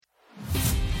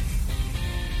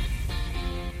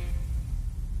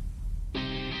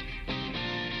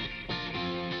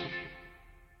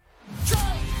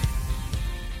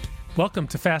Welcome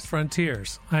to Fast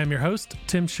Frontiers. I am your host,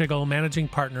 Tim Schigel, Managing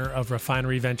Partner of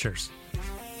Refinery Ventures.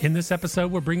 In this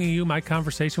episode, we're bringing you my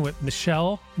conversation with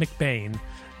Michelle McBain,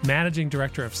 Managing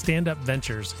Director of Stand Up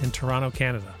Ventures in Toronto,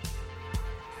 Canada.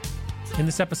 In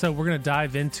this episode, we're going to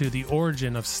dive into the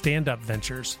origin of Stand Up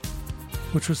Ventures,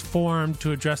 which was formed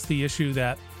to address the issue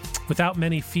that without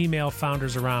many female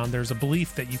founders around, there's a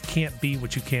belief that you can't be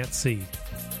what you can't see.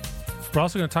 We're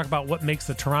also going to talk about what makes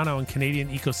the Toronto and Canadian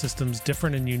ecosystems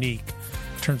different and unique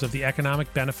in terms of the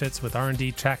economic benefits with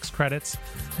R&D tax credits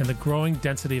and the growing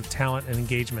density of talent and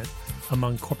engagement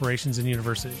among corporations and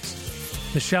universities.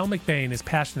 Michelle McBain is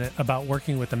passionate about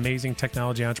working with amazing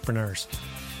technology entrepreneurs.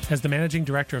 As the Managing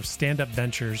Director of Stand Up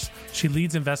Ventures, she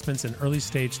leads investments in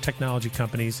early-stage technology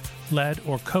companies led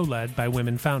or co-led by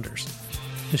women founders.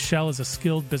 Michelle is a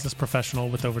skilled business professional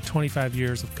with over 25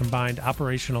 years of combined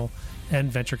operational and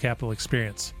venture capital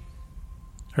experience.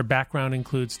 Her background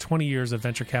includes 20 years of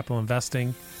venture capital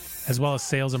investing, as well as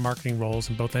sales and marketing roles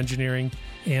in both engineering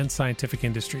and scientific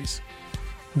industries.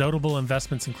 Notable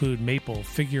investments include Maple,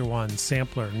 Figure One,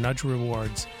 Sampler, Nudge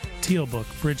Rewards, Tealbook,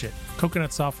 Bridget,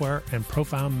 Coconut Software, and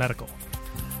Profound Medical.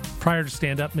 Prior to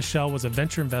Stand Up, Michelle was a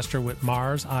venture investor with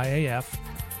Mars IAF,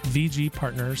 VG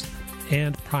Partners,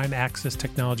 and Prime Access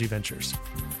Technology Ventures.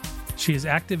 She is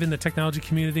active in the technology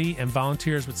community and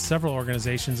volunteers with several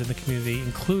organizations in the community,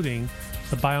 including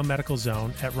the Biomedical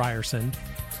Zone at Ryerson,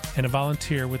 and a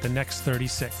volunteer with the Next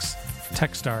 36,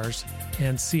 Techstars,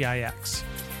 and CIX,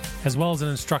 as well as an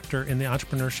instructor in the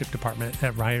entrepreneurship department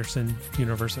at Ryerson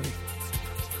University.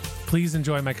 Please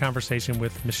enjoy my conversation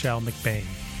with Michelle McBain.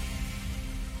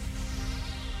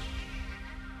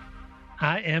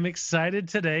 I am excited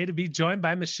today to be joined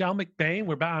by Michelle McBain.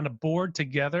 We're on a board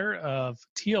together of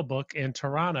Tealbook in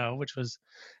Toronto, which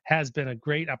has been a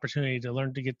great opportunity to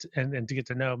learn to get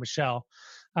to know Michelle.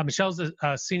 Michelle's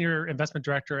a senior investment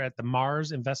director at the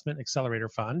Mars Investment Accelerator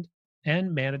Fund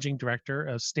and managing director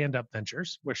of Stand Up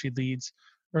Ventures, where she leads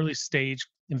early stage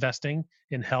investing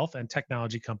in health and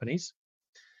technology companies.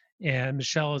 And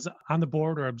Michelle is on the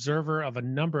board or observer of a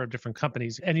number of different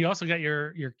companies. And you also got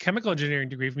your chemical engineering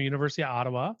degree from the University of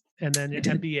Ottawa, and then an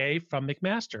MBA from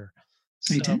McMaster.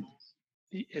 So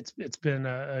it's been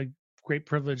a great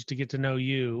privilege to get to know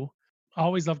you.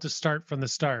 Always love to start from the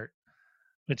start,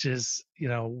 which is,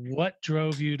 what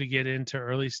drove you to get into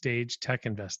early stage tech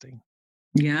investing?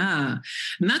 Yeah,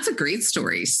 and that's a great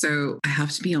story. So I have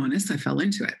to be honest, I fell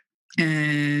into it.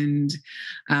 And,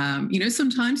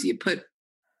 sometimes you put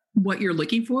what you're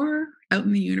looking for out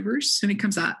in the universe and it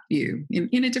comes at you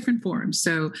in a different form.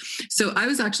 So I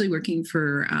was actually working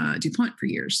for DuPont for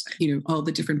years, all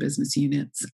the different business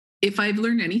units. If I've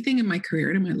learned anything in my career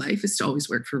and in my life, is to always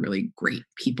work for really great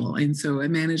people. And so I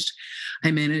managed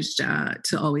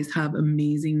to always have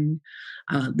amazing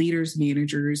leaders,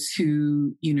 managers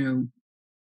who,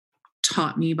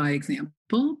 taught me by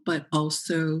example, but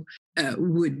also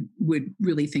would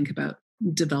really think about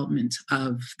development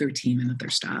of their team and of their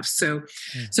staff. So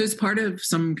as part of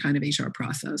some kind of HR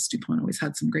process, DuPont always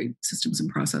had some great systems and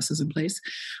processes in place.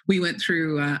 We went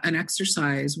through an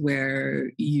exercise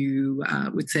where you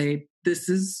would say, this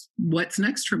is what's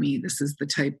next for me. This is the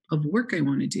type of work I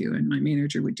want to do. And my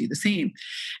manager would do the same.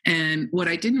 And what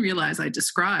I didn't realize I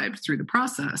described through the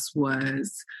process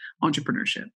was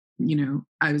entrepreneurship.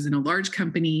 I was in a large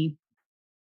company.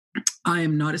 I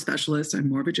am not a specialist. I'm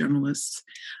more of a generalist.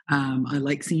 I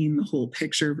like seeing the whole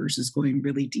picture versus going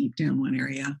really deep down one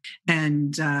area.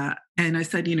 And I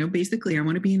said, basically, I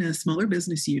want to be in a smaller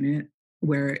business unit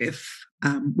where if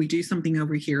we do something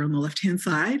over here on the left-hand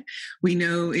side, we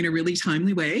know in a really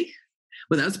timely way,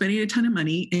 without spending a ton of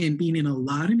money and being in a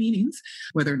lot of meetings,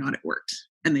 whether or not it worked.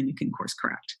 And then you can course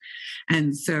correct.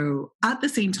 And so at the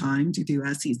same time, to do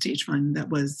a seed stage fund that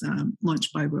was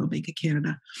launched by Royal Bank of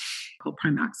Canada called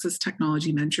Prime Access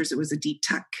Technology Ventures. It was a deep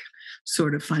tech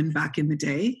sort of fund back in the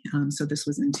day. So this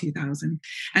was in 2000.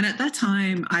 And at that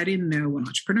time, I didn't know what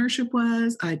entrepreneurship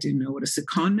was. I didn't know what a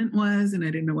secondment was. And I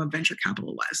didn't know what venture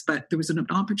capital was. But there was an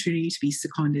opportunity to be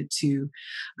seconded to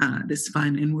this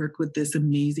fund and work with this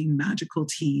amazing, magical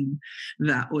team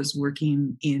that was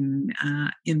working in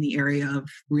the area of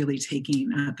really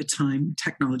taking, at the time,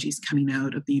 technologies coming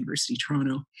out of the University of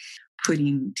Toronto,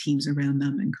 putting teams around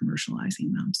them and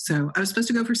commercializing them. So I was supposed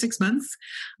to go for 6 months.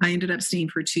 I ended up staying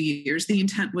for 2 years. The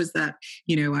intent was that,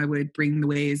 I would bring the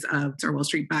ways of Star Wall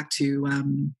Street back to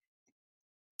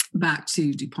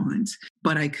DuPont,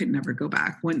 but I could never go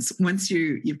back. Once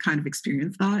you've kind of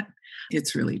experienced that,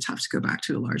 it's really tough to go back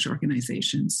to a large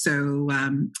organization. So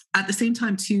at the same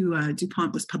time, too,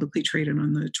 DuPont was publicly traded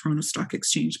on the Toronto Stock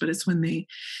Exchange, but it's when they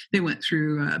went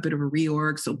through a bit of a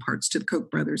reorg, so parts to the Koch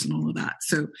brothers and all of that.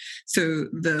 So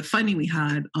the funding we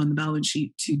had on the balance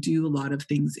sheet to do a lot of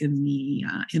things in the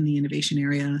innovation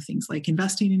area, things like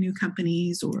investing in new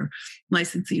companies or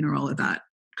licensing or all of that,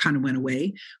 kind of went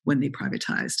away when they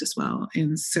privatized as well.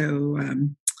 And so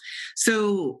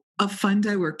a fund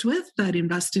I worked with that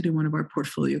invested in one of our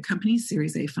portfolio companies,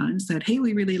 Series A fund, said, hey,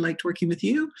 we really liked working with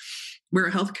you. We're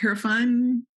a healthcare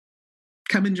fund.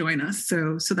 Come and join us.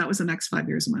 So that was the next 5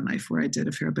 years of my life where I did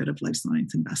a fair bit of life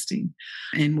science investing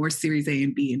and more Series A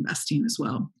and B investing as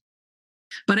well.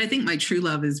 But I think my true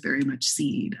love is very much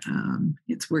seed.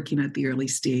 It's working at the early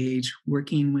stage,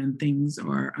 working when things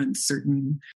are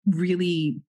uncertain,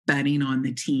 really betting on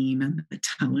the team and the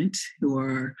talent who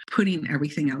are putting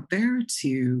everything out there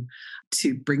to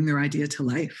bring their idea to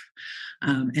life.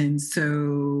 And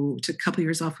so took a couple of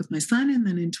years off with my son. And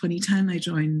then in 2010, I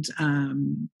joined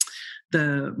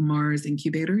the Mars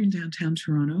Incubator in downtown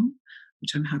Toronto,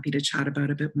 which I'm happy to chat about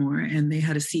a bit more. And they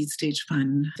had a seed stage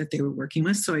fund that they were working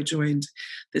with. So I joined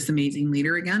this amazing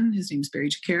leader again. His name's Barry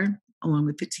Jacquer. Along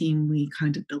with the team, we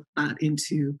kind of built that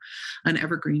into an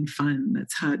evergreen fund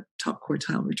that's had top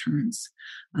quartile returns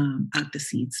at the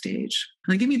seed stage.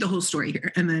 And I'll give you the whole story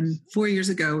here. And then 4 years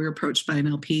ago, we were approached by an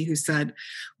LP who said,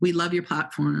 we love your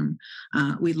platform.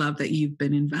 We love that you've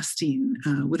been investing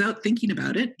without thinking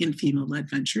about it in female-led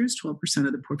ventures. 12%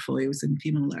 of the portfolio was in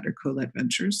female-led or co-led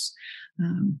ventures.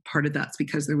 Part of that's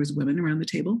because there was women around the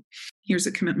table. Here's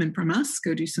a commitment from us.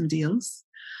 Go do some deals.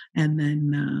 And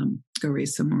then go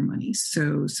raise some more money.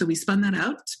 So we spun that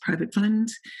out. It's a private fund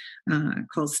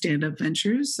called Stand Up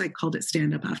Ventures. I called it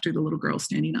Stand Up after the little girl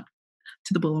standing up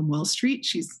to the bull on Wall Street.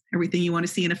 She's everything you want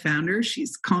to see in a founder.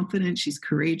 She's confident. She's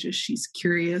courageous. She's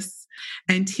curious.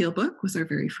 And Tealbook was our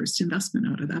very first investment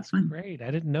out of that fund. Great. I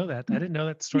didn't know that. I didn't know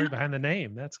that story behind the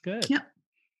name. That's good. Yeah.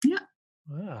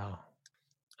 Wow.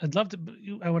 I want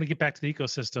to get back to the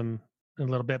ecosystem in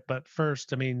a little bit, but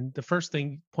first, I mean, the first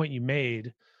point you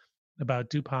made about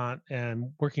DuPont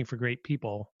and working for great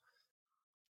people,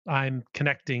 I'm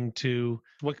connecting to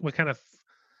what kind of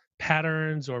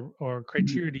patterns or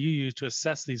criteria do you use to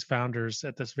assess these founders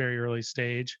at this very early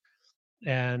stage?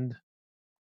 And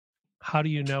how do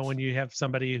you know when you have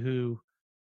somebody who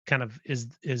kind of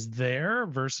is there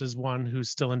versus one who's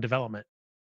still in development?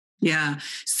 Yeah.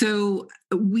 So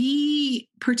we,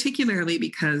 particularly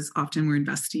because often we're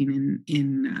investing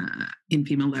in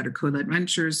female-led or co-led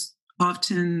ventures,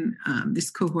 often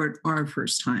this cohort are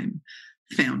first-time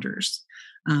founders.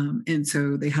 And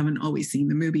so they haven't always seen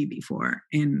the movie before.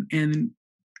 And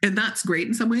that's great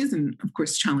in some ways and, of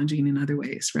course, challenging in other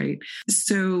ways, right?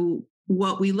 So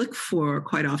what we look for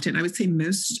quite often, I would say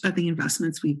most of the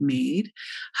investments we've made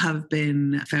have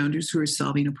been founders who are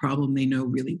solving a problem they know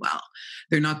really well.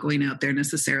 They're not going out there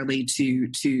necessarily to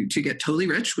get totally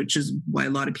rich, which is why a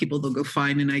lot of people, they'll go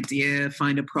find an idea,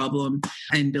 find a problem,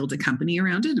 and build a company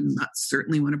around it. And that's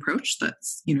certainly one approach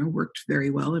that's, worked very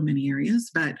well in many areas.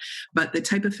 But the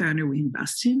type of founder we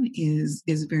invest in is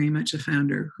very much a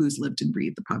founder who's lived and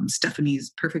breathed the problem.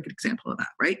 Stephanie's a perfect example of that,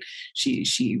 right?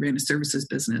 She ran a services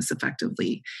business effectively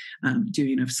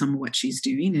doing of some of what she's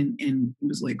doing and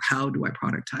was like, how do I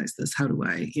productize this? How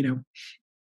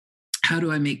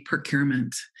do I make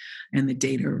procurement and the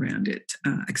data around it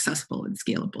accessible and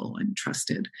scalable and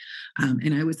trusted?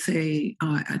 And I would say,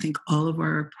 I think all of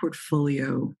our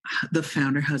portfolio, the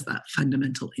founder has that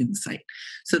fundamental insight.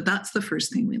 So that's the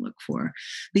first thing we look for.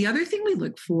 The other thing we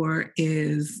look for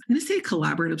is, I'm going to say a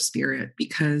collaborative spirit,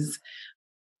 because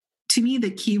to me,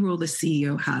 the key role the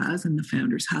CEO has and the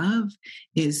founders have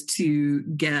is to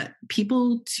get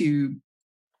people to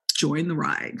join the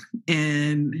ride.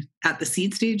 And at the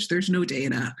seed stage, there's no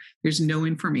data, there's no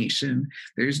information,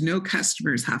 there's no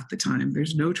customers half the time,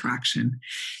 there's no traction.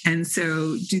 And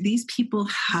so do these people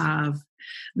have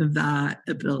that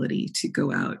ability to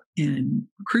go out and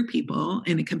recruit people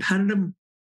in a competitive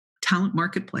talent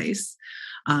marketplace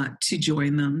to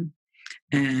join them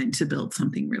and to build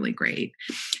something really great?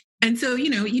 And so,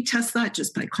 you test that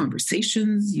just by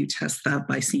conversations. You test that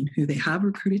by seeing who they have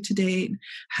recruited to date.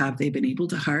 Have they been able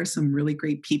to hire some really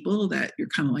great people that you're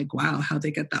kind of like, wow, how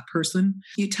they get that person?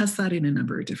 You test that in a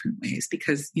number of different ways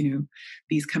because,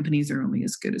 these companies are only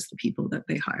as good as the people that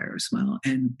they hire as well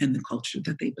and the culture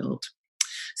that they build.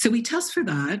 So we test for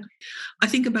that. I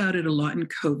think about it a lot in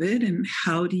COVID and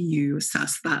how do you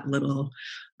assess that little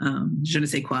je ne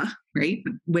sais quoi, right?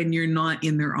 When you're not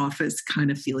in their office kind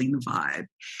of feeling the vibe.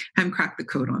 I haven't cracked the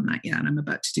code on that yet. I'm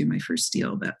about to do my first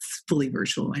deal that's fully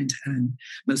virtual end-to-end.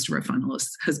 Most of our funnel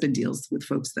has been deals with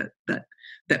folks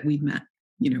that we've met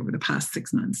over the past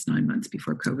 6 months, 9 months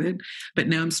before COVID. But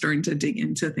now I'm starting to dig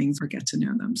into things or get to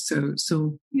know them.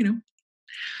 So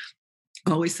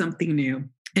always something new.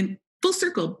 And full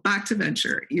circle, back to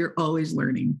venture. You're always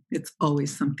learning. It's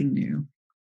always something new.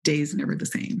 Day's never the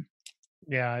same.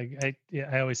 Yeah,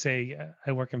 I always say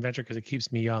I work in venture because it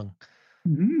keeps me young.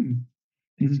 Mm-hmm.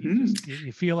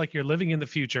 You feel like you're living in the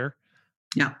future.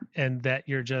 Yeah. And that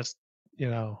you're just,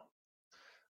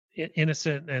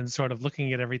 innocent and sort of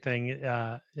looking at everything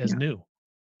as new.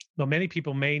 Well, many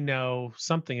people may know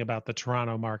something about the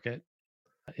Toronto market.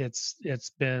 It's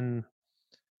been,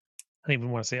 I don't even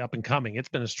want to say up and coming. It's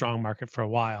been a strong market for a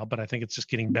while, but I think it's just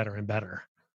getting better and better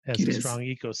as a strong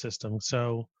ecosystem.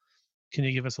 So can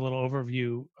you give us a little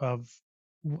overview of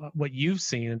what you've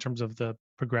seen in terms of the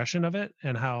progression of it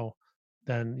and how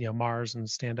then, Mars and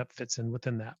Stand Up fits in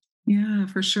within that? Yeah,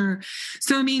 for sure.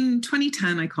 So,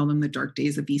 2010, I call them the dark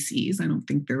days of VCs. I don't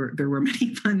think there were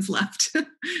many funds left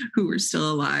who were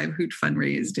still alive, who'd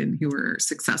fundraised and who were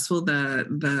successful.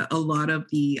 A lot of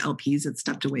the LPs had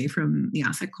stepped away from the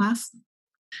asset class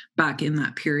back in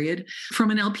that period. From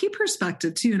an LP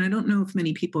perspective too, and I don't know if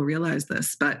many people realize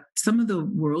this, but some of the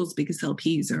world's biggest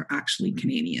LPs are actually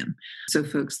Canadian. So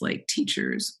folks like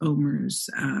Teachers, OMERS,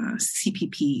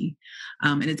 CPP,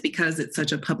 and it's because it's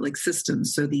such a public system.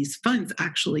 So these funds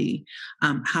actually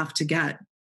have to get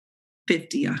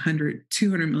 $50, $100,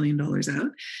 $200 million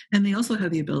out. And they also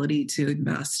have the ability to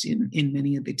invest in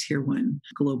many of the tier one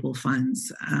global funds.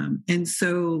 And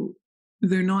so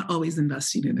they're not always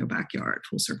investing in their backyard,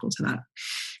 full circle to that,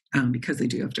 because they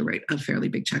do have to write a fairly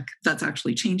big check. That's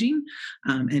actually changing,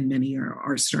 and many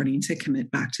are starting to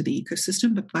commit back to the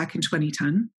ecosystem. But back in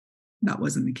 2010, that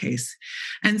wasn't the case.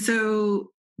 And so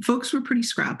folks were pretty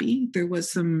scrappy. There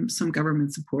was some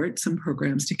government support, some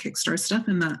programs to kickstart stuff,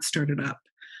 and that started up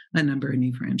a number of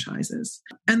new franchises.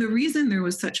 And the reason there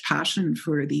was such passion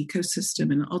for the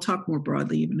ecosystem, and I'll talk more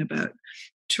broadly even about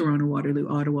Toronto, Waterloo,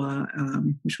 Ottawa,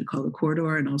 which we call the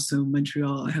corridor, and also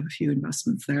Montreal. I have a few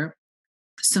investments there.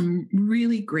 Some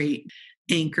really great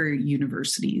anchor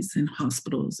universities and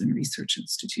hospitals and research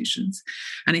institutions.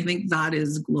 And I think that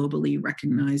is globally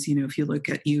recognized. If you look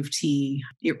at U of T,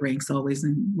 it ranks always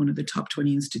in one of the top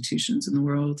 20 institutions in the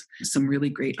world. Some really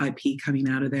great IP coming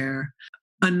out of there.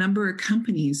 A number of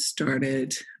companies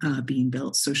started being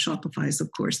built. So Shopify is, of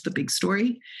course, the big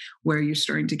story, where you're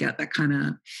starting to get that kind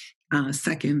of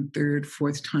second, third,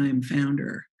 fourth time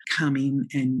founder coming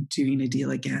and doing a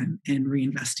deal again and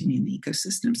reinvesting in the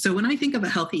ecosystem. So when I think of a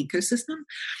healthy ecosystem,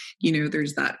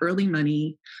 there's that early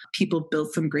money, people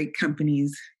build some great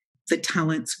companies, the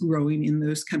talent's growing in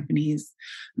those companies,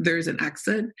 there's an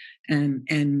exit, and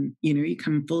you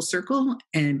come full circle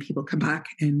and people come back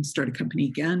and start a company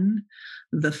again.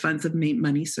 The funds have made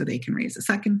money so they can raise a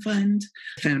second fund.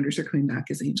 Founders are coming back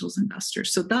as angels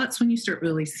investors. So that's when you start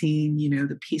really seeing,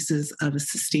 the pieces of a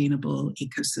sustainable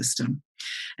ecosystem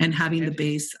and having the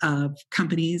base of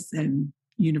companies and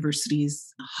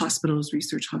universities, hospitals,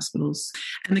 research hospitals,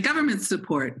 and the government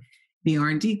support. The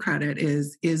R&D credit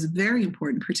is very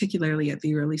important, particularly at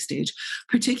the early stage,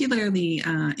 particularly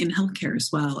in healthcare as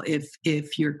well.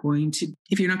 If you're not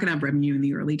going to have revenue in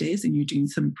the early days and you're doing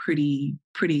some pretty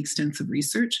extensive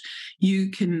research, you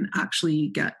can actually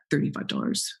get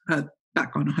 $35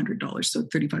 back on $100, so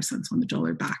 35 cents on the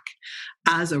dollar back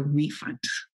as a refund.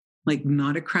 Like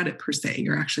not a credit per se,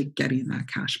 you're actually getting that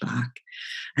cash back.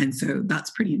 And so that's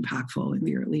pretty impactful in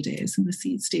the early days, in the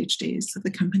seed stage days of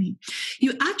the company.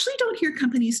 You actually don't hear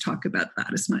companies talk about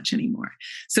that as much anymore.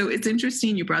 So it's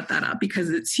interesting you brought that up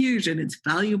because it's huge and it's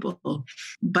valuable.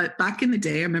 But back in the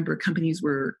day, I remember companies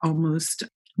were almost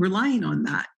relying on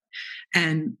that.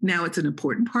 And now it's an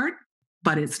important part,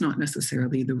 but it's not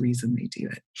necessarily the reason they do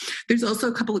it. There's also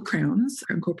a couple of crown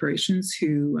corporations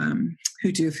who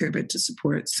do a fair bit to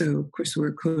support. So, of course,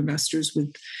 we're co-investors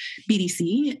with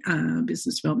BDC,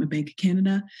 Business Development Bank of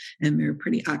Canada, and they're a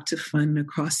pretty active fund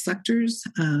across sectors.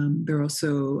 They're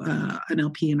also an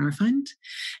LP in our fund.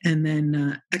 And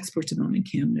then Export Development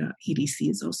Canada,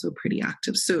 EDC, is also pretty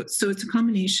active. So it's a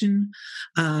combination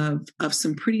of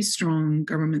some pretty strong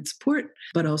government support,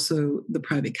 but also the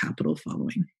private capital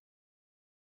following.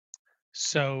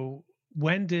 So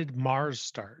when did Mars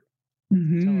start?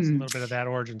 Mm-hmm. Tell us a little bit of that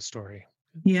origin story.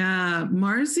 Yeah,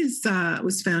 Mars is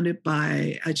was founded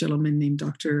by a gentleman named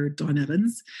Dr. Don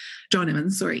Evans. John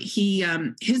Evans, sorry. He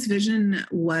his vision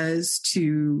was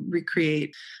to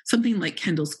recreate something like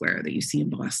Kendall Square that you see in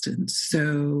Boston.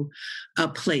 So a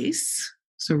place,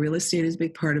 so real estate is a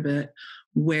big part of it,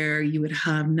 where you would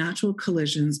have natural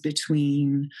collisions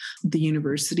between the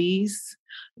universities.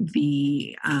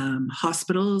 The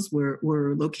hospitals were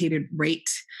located right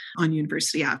on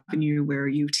University Avenue, where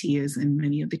UT is, and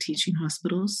many of the teaching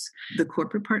hospitals. The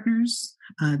corporate partners,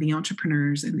 the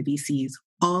entrepreneurs, and the VCs,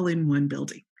 all in one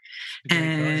building.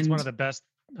 And it's one of the best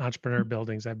entrepreneur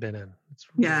buildings I've been in. It's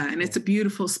really cool. And it's a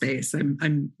beautiful space.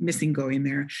 I'm missing going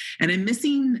there, and I'm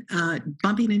missing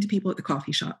bumping into people at the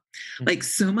coffee shop. Mm-hmm. Like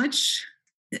so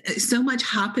much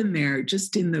happened there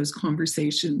just in those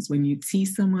conversations. When you'd see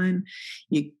someone,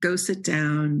 you'd go sit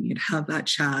down, you'd have that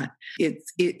chat.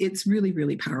 It's really,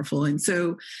 really powerful. And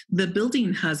so the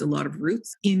building has a lot of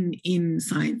roots in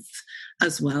science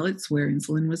as well. It's where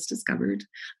insulin was discovered.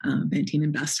 Bentine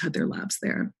and Best had their labs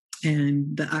there.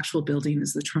 And the actual building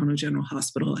is the Toronto General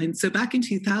Hospital. And so back in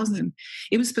 2000,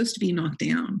 it was supposed to be knocked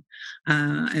down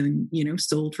and,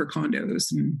 sold for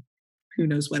condos and who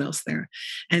knows what else there.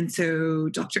 And so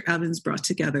Dr. Evans brought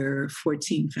together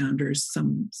 14 founders,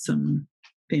 some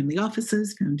family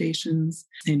offices, foundations,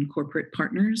 and corporate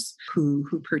partners who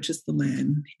purchased the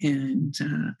land, and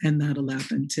that allowed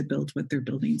them to build what they're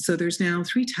building. So there's now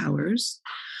 3 towers.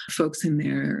 Folks in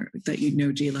there that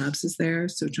J Labs is there,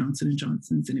 so Johnson &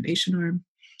 Johnson's innovation arm.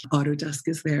 Autodesk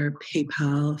is there,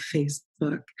 PayPal,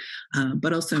 Facebook,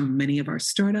 but also many of our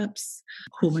startups, a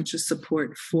whole bunch of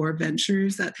support for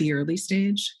ventures at the early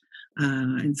stage,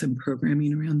 and some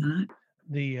programming around that.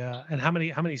 And how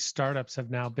many startups have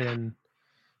now been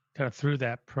kind of through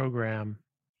that program?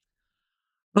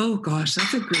 Oh gosh,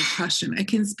 that's a great question. I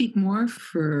can speak more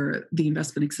for the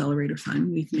Investment Accelerator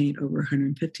Fund. We've made over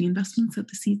 150 investments at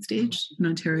the seed stage in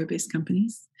Ontario-based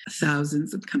companies.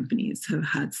 Thousands of companies have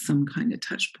had some kind of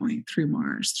touch point through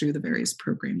Mars, through the various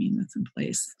programming that's in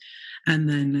place. And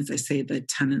then, as I say, the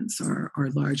tenants are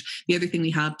large. The other thing we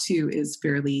have too is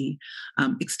fairly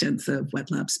extensive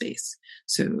wet lab space.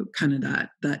 So kind of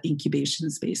that incubation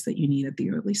space that you need at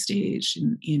the early stage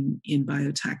in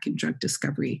biotech and drug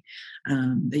discovery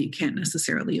that you can't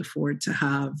necessarily afford to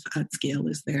have at scale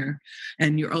is there.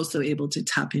 And you're also able to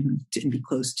tap in and be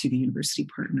close to the university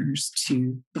partners,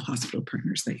 to the hospital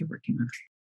partners that you're working with.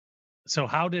 So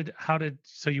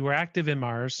so you were active in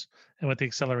Mars and with the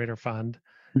Accelerator Fund,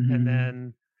 mm-hmm. and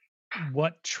then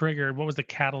what was the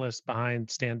catalyst behind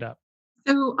Stand Up?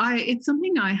 So it's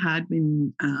something I had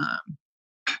been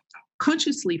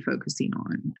consciously focusing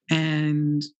on.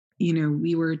 And,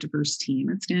 we were a diverse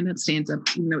team at Stand Up. Stands Up,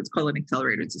 even though it's called an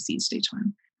accelerator, it's a seed stage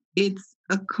fund. It's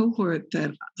a cohort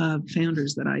of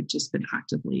founders that I'd just been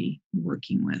actively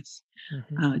working with,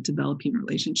 mm-hmm. Developing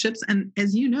relationships. And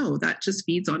as you know, that just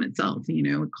feeds on itself.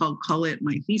 Call it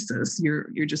my thesis. You're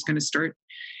just going to start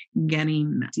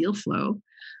getting deal flow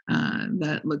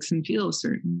that looks and feels a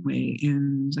certain way.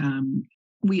 And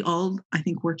we all, I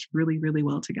think, worked really, really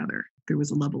well together. There was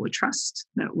a level of trust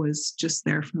that was just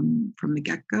there from the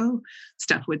get-go.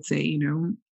 Steph would say,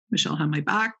 Michelle had my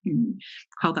back, and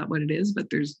call that what it is, but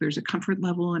there's a comfort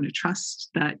level and a trust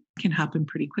that can happen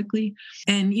pretty quickly.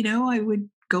 And, I would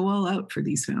go all out for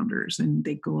these founders, and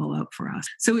they go all out for us.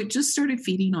 So it just started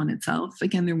feeding on itself.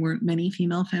 Again, there weren't many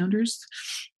female founders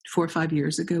 4 or 5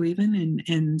 years ago even.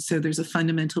 And so there's a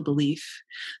fundamental belief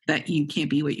that you can't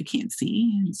be what you can't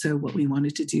see. And so what we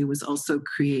wanted to do was also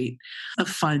create a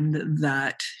fund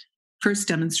that first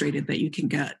demonstrated that you can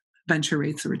get venture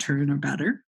rates of return or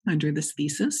better under this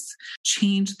thesis,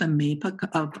 change the makeup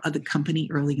of the company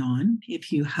early on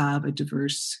if you have a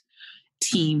diverse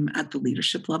team at the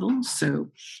leadership level.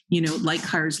 So, like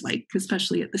hires like,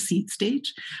 especially at the seed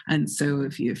stage. And so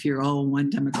if you're all one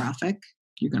demographic,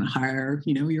 you're going to hire,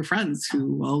 your friends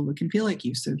who all look and feel like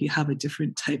you. So if you have a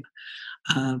different type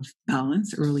of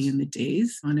balance early in the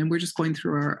days, and we're just going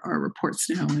through our reports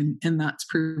now, and that's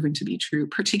proven to be true,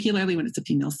 particularly when it's a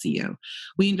female CEO.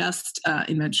 We invest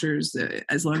in ventures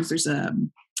as long as there's a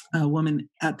woman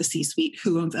at the C-suite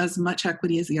who owns as much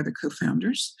equity as the other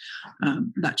co-founders.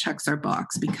 That checks our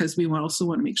box, because we also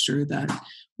want to make sure that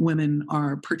women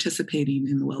are participating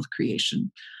in the wealth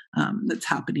creation that's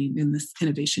happening in this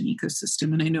innovation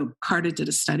ecosystem. And I know Carta did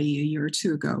a study a year or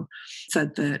two ago,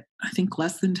 said that I think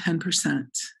less than 10%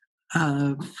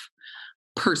 of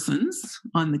persons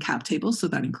on the cap table, so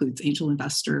that includes angel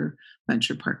investor,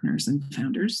 venture partners, and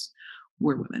founders,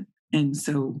 were women. And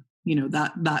so,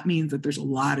 that means that there's a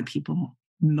lot of people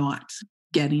not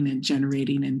getting and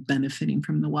generating and benefiting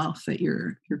from the wealth that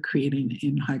you're creating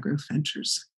in high growth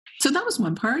ventures. So that was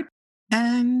one part.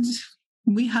 And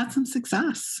we had some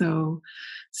success. So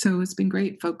it's been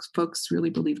great. Folks really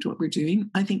believed what we're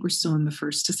doing. I think we're still in the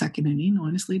first to second inning,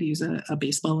 honestly, to use a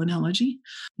baseball analogy.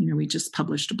 We just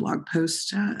published a blog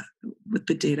post with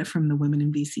the data from the Women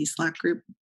in VC Slack group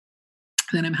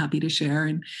that I'm happy to share.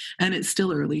 And it's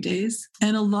still early days.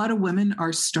 And a lot of women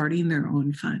are starting their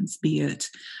own funds, be it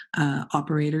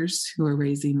operators who are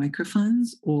raising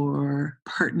microfunds or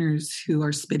partners who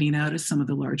are spinning out of some of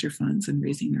the larger funds and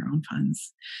raising their own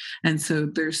funds. And so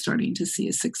they're starting to see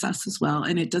a success as well.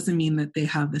 And it doesn't mean that they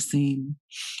have the same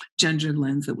gender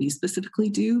lens that we specifically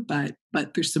do, but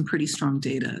there's some pretty strong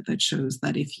data that shows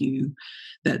that if you,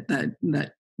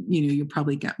 you'll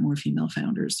probably get more female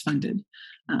founders funded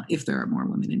if there are more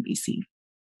women in VC.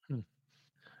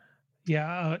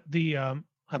 Yeah,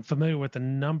 I'm familiar with a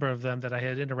number of them that I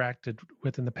had interacted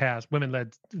with in the past,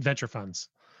 women-led venture funds,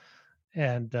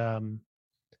 and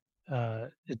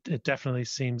it definitely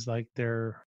seems like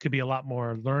there could be a lot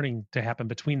more learning to happen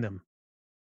between them.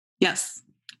 Yes.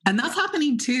 And that's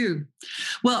happening too.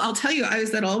 Well, I'll tell you, I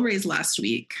was at All Raise last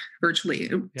week virtually.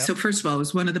 Yep. So first of all, it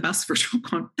was one of the best virtual,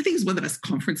 I think it was one of the best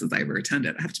conferences I ever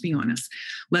attended, I have to be honest,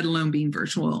 let alone being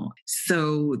virtual.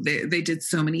 So they did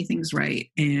so many things right.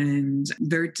 And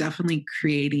they're definitely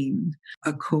creating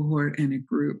a cohort and a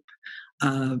group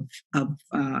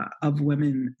of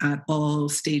women at all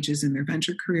stages in their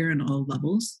venture career and all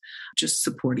levels, just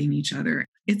supporting each other.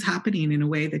 It's happening in a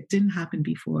way that didn't happen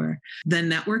before. The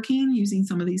networking using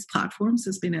some of these platforms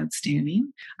has been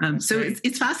outstanding. So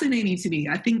it's fascinating to me.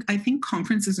 I think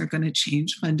conferences are going to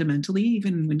change fundamentally,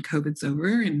 even when COVID's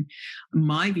over. And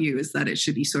my view is that it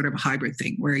should be sort of a hybrid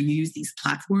thing where you use these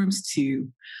platforms to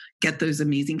get those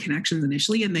amazing connections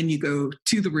initially, and then you go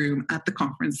to the room at the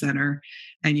conference center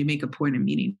and you make a point of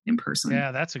meeting in person.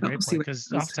 Yeah, that's a great point,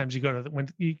 because oftentimes when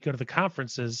you go to the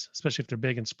conferences, especially if they're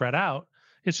big and spread out,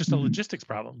 it's just a logistics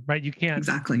problem, right? You can't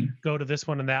go to this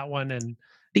one and that one and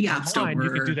the apps don't work. You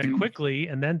could do that quickly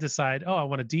and then decide, I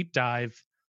want to deep dive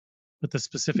with a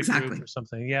specific group or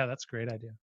something. Yeah, that's a great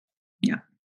idea. Yeah.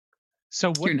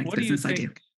 So what do you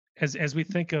think, as we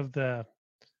think of the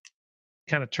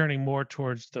kind of turning more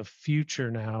towards the future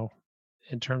now,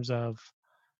 in terms of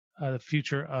the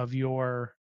future of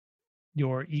your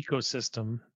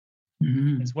ecosystem,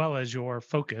 as well as your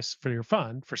focus for your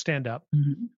fund for stand up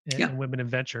and women in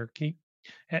venture?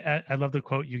 I love the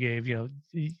quote you gave. You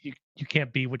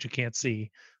can't be what you can't see.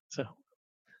 So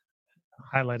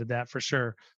highlighted that for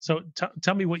sure. So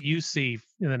tell me what you see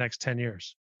in the next 10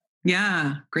 years.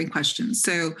 Yeah, great question.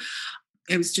 So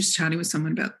I was just chatting with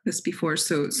someone about this before.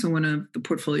 So one of the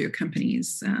portfolio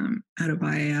companies out of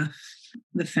IAF,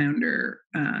 the founder,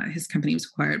 his company was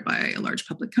acquired by a large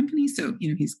public company. So,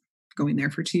 he's going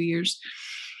there for 2 years.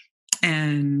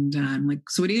 And I'm like,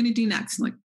 so what are you going to do next? I'm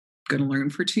like, going to learn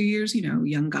for 2 years,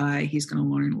 young guy. He's going to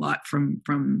learn a lot from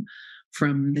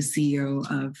the CEO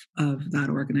of that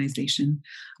organization.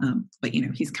 But,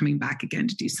 he's coming back again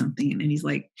to do something. And he's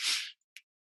like,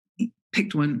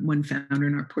 picked one founder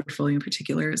in our portfolio in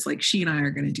particular. It's like, she and I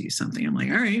are going to do something. I'm like,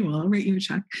 all right, well, I'll write you a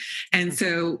check. And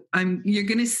so you're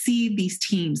going to see these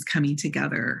teams coming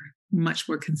together much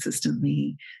more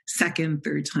consistently, second,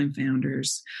 third time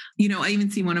founders. I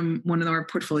even see one of our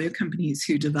portfolio companies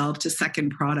who developed a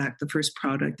second product. The first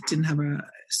product didn't have a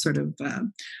sort of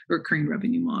recurring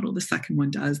revenue model. The second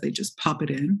one does. They just pop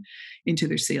it into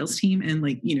their sales team. And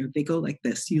they go like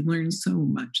this. You learn so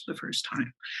much the first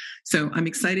time. So I'm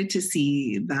excited to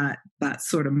see that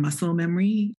sort of muscle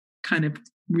memory kind of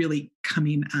really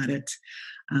coming at it,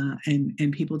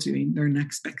 and people doing their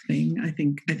next big thing. I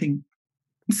think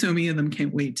so many of them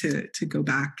can't wait to go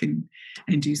back and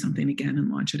do something again and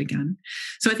launch it again.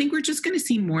 So I think we're just going to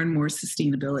see more and more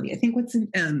sustainability. I think what's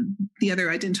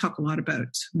I didn't talk a lot about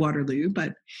Waterloo,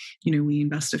 but we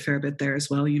invest a fair bit there as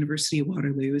well. University of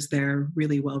Waterloo is there,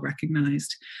 really well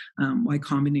recognized. Y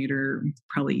Combinator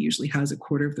probably usually has a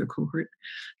quarter of their cohort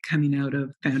coming out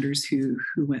of founders who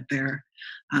went there.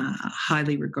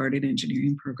 Highly regarded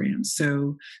engineering programs.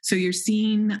 So you're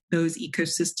seeing those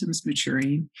ecosystems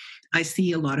maturing. I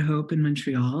see a lot of hope in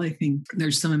Montreal. I think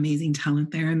there's some amazing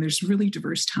talent there, and there's really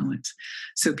diverse talent.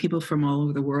 So people from all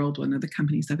over the world. One of the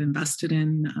companies I've invested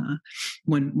in,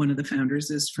 one of the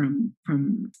founders is from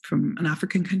an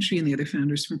African country, and the other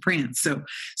founders from France. So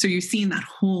you're seeing that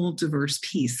whole diverse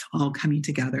piece all coming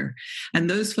together, and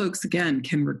those folks again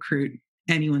can recruit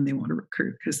anyone they want to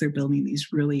recruit because they're building these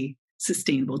really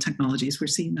sustainable technologies. We're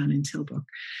seeing that in Tilbook.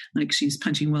 Like, she's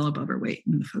punching well above her weight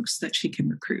in the folks that she can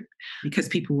recruit because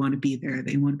people want to be there.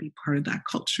 They want to be part of that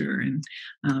culture. And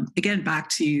again, back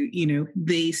to,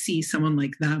 they see someone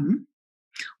like them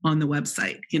on the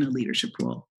website in a leadership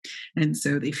role. And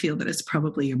so they feel that it's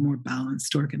probably a more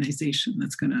balanced organization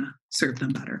that's going to serve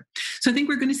them better. So I think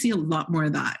we're going to see a lot more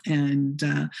of that. And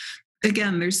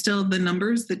again, there's still the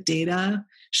numbers, the data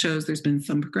shows there's been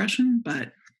some progression,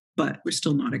 but we're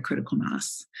still not at critical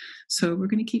mass. So we're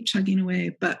going to keep chugging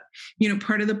away. But,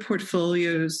 part of the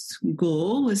portfolio's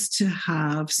goal was to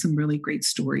have some really great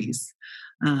stories.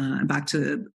 Back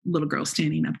to little girl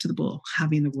standing up to the bull,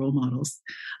 having the role models.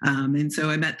 And so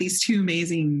I met these two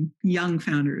amazing young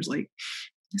founders, like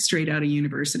straight out of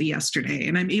university yesterday.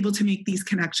 And I'm able to make these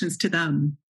connections to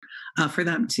them, for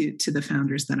them to the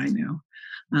founders that I know.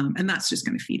 And that's just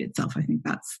going to feed itself. I think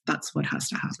that's what has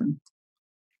to happen.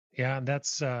 Yeah,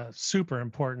 that's super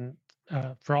important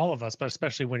for all of us, but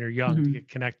especially when you're young, to get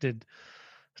connected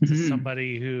to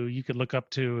somebody who you could look up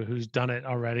to, who's done it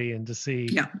already, and to see,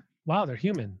 wow, they're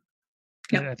human.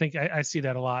 And I think I see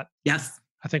that a lot. Yes.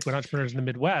 I think with entrepreneurs in the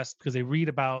Midwest, because they read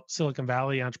about Silicon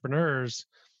Valley entrepreneurs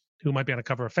who might be on a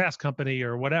cover of Fast Company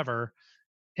or whatever,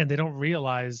 and they don't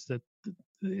realize that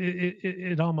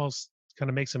it almost kind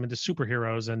of makes them into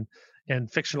superheroes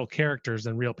and fictional characters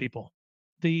than real people.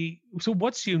 So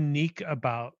what's unique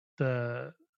about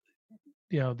that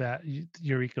your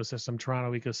ecosystem,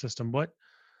 Toronto ecosystem?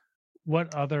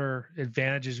 What other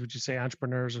advantages would you say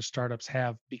entrepreneurs or startups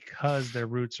have because their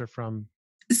roots are from?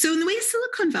 So in the way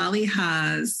Silicon Valley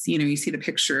has, you see the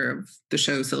picture of the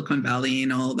show Silicon Valley,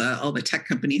 and all the tech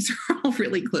companies are all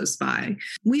really close by.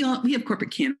 We have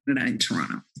corporate Canada in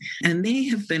Toronto, and they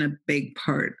have been a big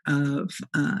part of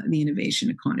the innovation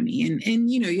economy.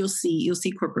 And you'll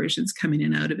see corporations come in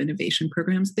and out of innovation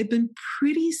programs. They've been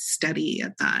pretty steady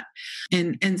at that,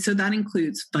 and so that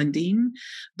includes funding,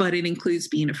 but it includes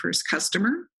being a first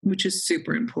customer, which is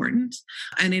super important.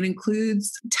 And it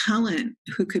includes talent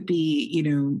who could be,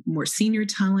 more senior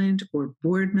talent or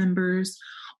board members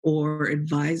or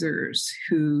advisors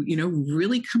who,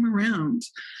 really come around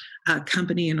a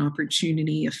company, an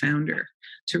opportunity, a founder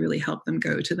to really help them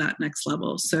go to that next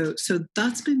level. So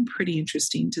that's been pretty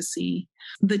interesting to see.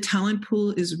 The talent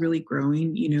pool is really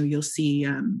growing. You'll see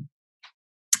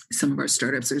some of our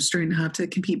startups are starting to have to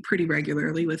compete pretty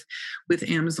regularly with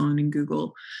Amazon and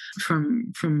Google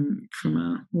from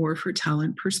a war for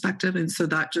talent perspective. And so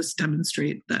that just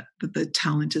demonstrates that the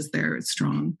talent is there, it's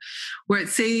strong. Where I'd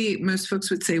say most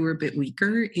folks would say we're a bit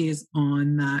weaker is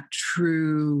on that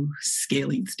true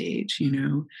scaling stage,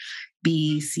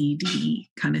 B, C, D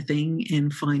kind of thing,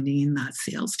 and finding that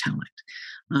sales talent.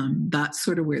 That's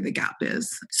sort of where the gap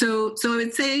is. So I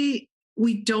would say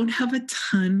we don't have a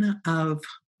ton of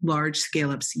large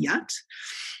scale-ups yet.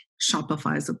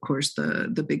 Shopify is, of course,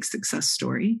 the big success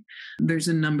story. There's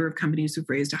a number of companies who've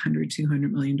raised $100, $200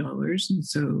 million. And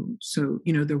so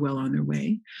they're well on their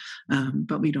way.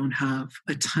 But we don't have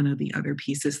a ton of the other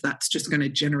pieces. That's just going to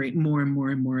generate more and more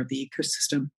and more of the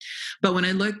ecosystem. But when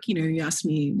I look, you asked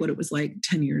me what it was like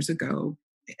 10 years ago.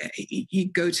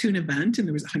 You go to an event and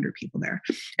there was 100 people there,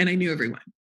 and I knew everyone.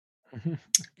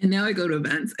 And now I go to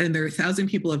events and there are 1,000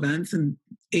 people events, and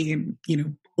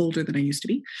older than I used to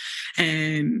be,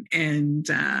 and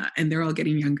they're all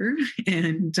getting younger,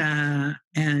 and I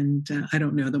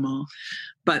don't know them all,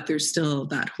 but there's still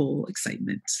that whole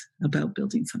excitement about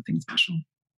building something special.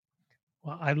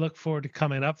 Well, I look forward to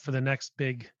coming up for the next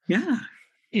big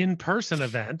in-person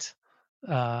event.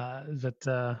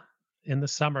 That in the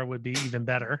summer would be even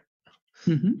better.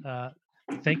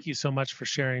 Thank you so much for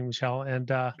sharing, Michelle.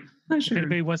 And if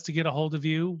anybody wants to get a hold of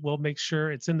you, we'll make sure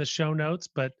it's in the show notes.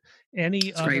 But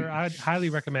I'd highly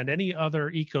recommend any other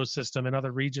ecosystem in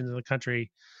other regions of the country.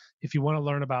 If you want to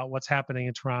learn about what's happening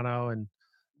in Toronto and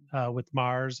with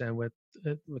Mars and with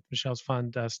Michelle's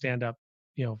fund, Stand Up,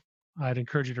 I'd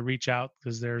encourage you to reach out,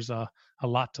 because there's a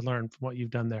lot to learn from what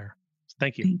you've done there. So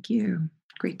thank you. Thank you.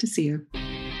 Great to see you.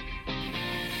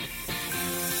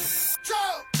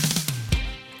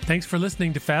 Thanks for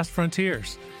listening to Fast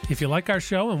Frontiers. If you like our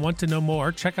show and want to know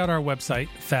more, check out our website,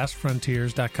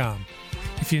 fastfrontiers.com.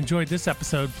 If you enjoyed this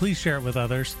episode, please share it with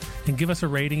others and give us a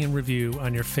rating and review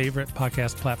on your favorite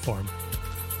podcast platform.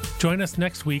 Join us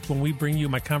next week when we bring you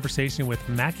my conversation with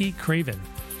Mackie Craven,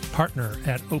 partner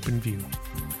at OpenView.